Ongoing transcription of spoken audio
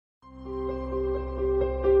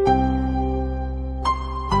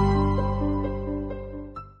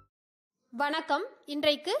வணக்கம்.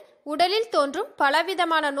 இன்றைக்கு உடலில் தோன்றும்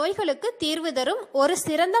பலவிதமான நோய்களுக்கு தீர்வு தரும் ஒரு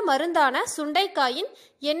சிறந்த மருந்தான சுண்டைக்காயின்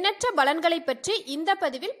எண்ணற்ற பலன்களை பற்றி இந்த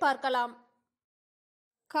பதிவில் பார்க்கலாம்.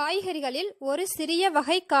 காய்கறிகளில் ஒரு சிறிய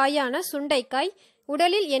வகை காயான சுண்டைக்காய்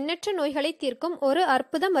உடலில் எண்ணற்ற நோய்களை தீர்க்கும் ஒரு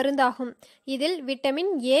அற்புத மருந்தாகும். இதில்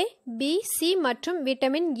விட்டமின் ஏ, பி, சி மற்றும்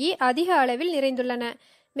விட்டமின் இ அதிக அளவில் நிறைந்துள்ளன.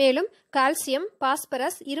 மேலும் கால்சியம்,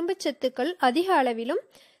 பாஸ்பரஸ், இரும்புச்சத்துக்கள் அதிக அளவிலும்,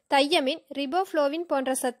 தையமின், ரிபோஃப்ளோவின்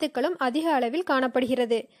போன்ற சத்துக்களும் அதிக அளவில்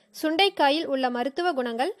காணப்படுகிறது. சுண்டைக்காயில் உள்ள மருத்துவ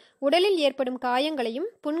குணங்கள் உடலில் ஏற்படும் காயங்களையும்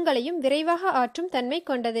புண்களையும் விரைவாக ஆற்றும் தன்மை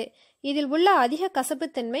கொண்டது. இதில் உள்ள அதிக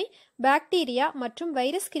கசப்புத்தன்மை பாக்டீரியா மற்றும்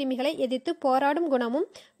வைரஸ் கிருமிகளை எதிர்த்து போராடும் குணமும்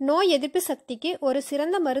நோய் எதிர்ப்பு சக்திக்கு ஒரு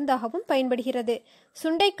சிறந்த மருந்தாகவும் பயன்படுகிறது.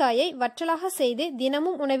 சுண்டைக்காயை வற்றலாக செய்து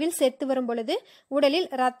தினமும் உணவில் சேர்த்து வரும் பொழுது உடலில்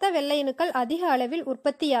இரத்த வெள்ளையணுக்கள் அதிக அளவில்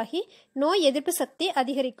உற்பத்தியாகி நோய் எதிர்ப்பு சக்தி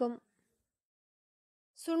அதிகரிக்கும்.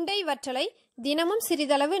 சுண்டை வற்றலை தினமும்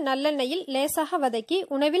சிறிதளவு நல்லெண்ணெயில் லேசாக வதக்கி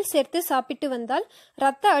உணவில் சேர்த்து சாப்பிட்டு வந்தால்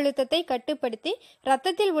இரத்த அழுத்தத்தை கட்டுப்படுத்தி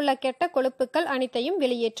இரத்தத்தில் உள்ள கெட்ட கொழுப்புக்கள் அனைத்தையும்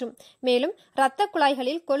வெளியேற்றும். மேலும் இரத்த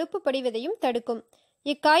குழாய்களில் கொழுப்பு படிவதையும் தடுக்கும்.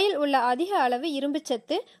 இக்காயில் உள்ள அதிக அளவு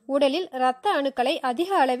இரும்புச்சத்து உடலில் இரத்த அணுக்களை அதிக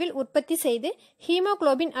அளவில் உற்பத்தி செய்து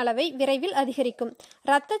ஹீமோகுளோபின் அளவை விரைவில் அதிகரிக்கும்.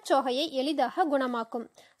 இரத்த சோகையை எளிதாக குணமாக்கும்.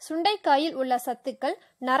 சுண்டைக்காயில் உள்ள சத்துக்கள்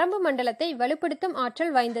நரம்பு மண்டலத்தை வலுப்படுத்தும்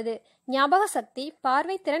ஆற்றல் வாய்ந்தது. ஞாபக சக்தி,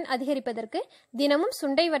 பார்வை திறன் அதிகரிப்பதற்கு தினமும்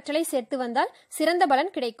சுண்டை வற்றலை சேர்த்து வந்தால் சிறந்த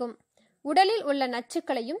பலன் கிடைக்கும். உடலில் உள்ள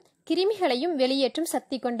நச்சுக்களையும் கிருமிகளையும் வெளியேற்றும்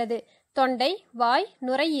சக்தி கொண்டது. தொண்டை, வாய்,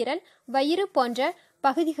 நுரையீரல், வயிறு போன்ற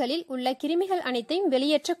பகுதிகளில் உள்ள கிருமிகள் அனைத்தையும்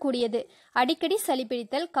வெளியேற்றக்கூடியது. அடிக்கடி சளி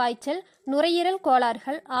பிடித்தல், காய்ச்சல், நுரையீரல்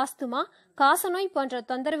கோளாறுகள், ஆஸ்துமா, காசநோய் போன்ற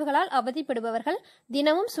தொந்தரவுகளால் அவதிப்படுபவர்கள்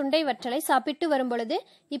தினமும் சுண்டை வற்றலை சாப்பிட்டு வரும்பொழுது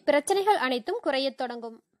இப்பிரச்சனைகள் அனைத்தும் குறையத்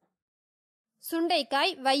தொடங்கும்.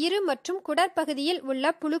 சுண்டைக்காய் வயிறு மற்றும் குடற்பகுதியில்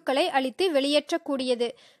உள்ள புழுக்களை அழித்து வெளியேற்றக்கூடியது.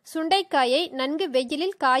 சுண்டைக்காயை நன்கு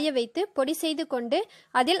வெயிலில் காய வைத்து பொடி செய்து கொண்டு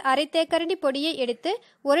அதில் அரை தேக்கரண்டி பொடியை எடுத்து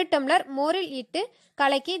 1 டம்ளர் மோரில் இட்டு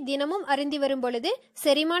கலக்கி தினமும் அருந்தி வரும் பொழுது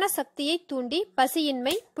செரிமான சக்தியை தூண்டி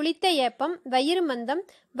பசியின்மை, புளித்த ஏப்பம், வயிறு மந்தம்,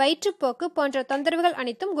 வயிற்றுப்போக்கு போன்ற தொந்தரவுகள்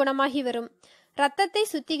அனைத்தும் குணமாகி வரும். இரத்தத்தை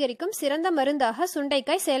சுத்திகரிக்கும் சிறந்த மருந்தாக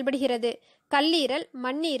சுண்டைக்காய் செயல்படுகிறது. கல்லீரல்,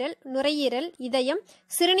 மண்ணீரல், நுரையீரல், இதயம்,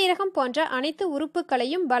 சிறுநீரகம் போன்ற அனைத்து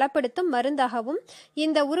உறுப்புகளையும் பலப்படுத்தும் மருந்தாகவும்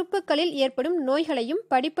இந்த உறுப்புகளில் ஏற்படும் நோய்களையும்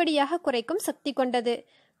படிப்படியாக குறைக்கும் சக்தி கொண்டது.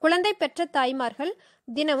 குழந்தை பெற்ற தாய்மார்கள்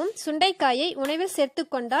தினமும் சுண்டைக்காயை உணவில் சேர்த்து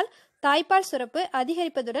கொண்டால் தாய்ப்பால் சுரப்பு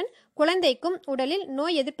அதிகரிப்பதுடன் குழந்தைக்கும் உடலில்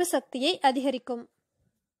நோய் எதிர்ப்பு சக்தியை அதிகரிக்கும்.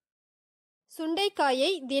 சுண்டைக்காயை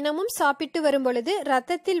தினமும் சாப்பிட்டு வரும்பொழுது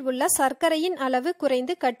இரத்தத்தில் உள்ள சர்க்கரையின் அளவு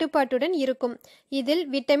குறைந்து கட்டுப்பாட்டுடன் இருக்கும். இதில்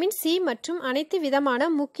விட்டமின் சி மற்றும் அனைத்து விதமான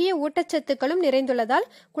முக்கிய ஊட்டச்சத்துக்களும் நிறைந்துள்ளதால்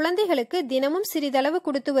குழந்தைகளுக்கு தினமும் சிறிதளவு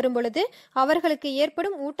கொடுத்து வரும்பொழுது அவர்களுக்கு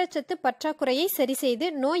ஏற்படும் ஊட்டச்சத்து பற்றாக்குறையை சரி செய்து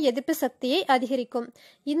நோய் எதிர்ப்பு சக்தியை அதிகரிக்கும்.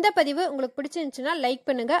 இந்த பதிவு உங்களுக்கு பிடிச்சிருந்துச்சுன்னா லைக்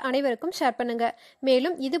பண்ணுங்க, அனைவருக்கும் ஷேர் பண்ணுங்க.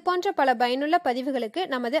 மேலும் இது போன்ற பல பயனுள்ள பதிவுகளுக்கு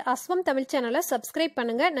நமது அஸ்வம் தமிழ் சேனலை சப்ஸ்கிரைப்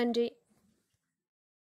பண்ணுங்க. நன்றி.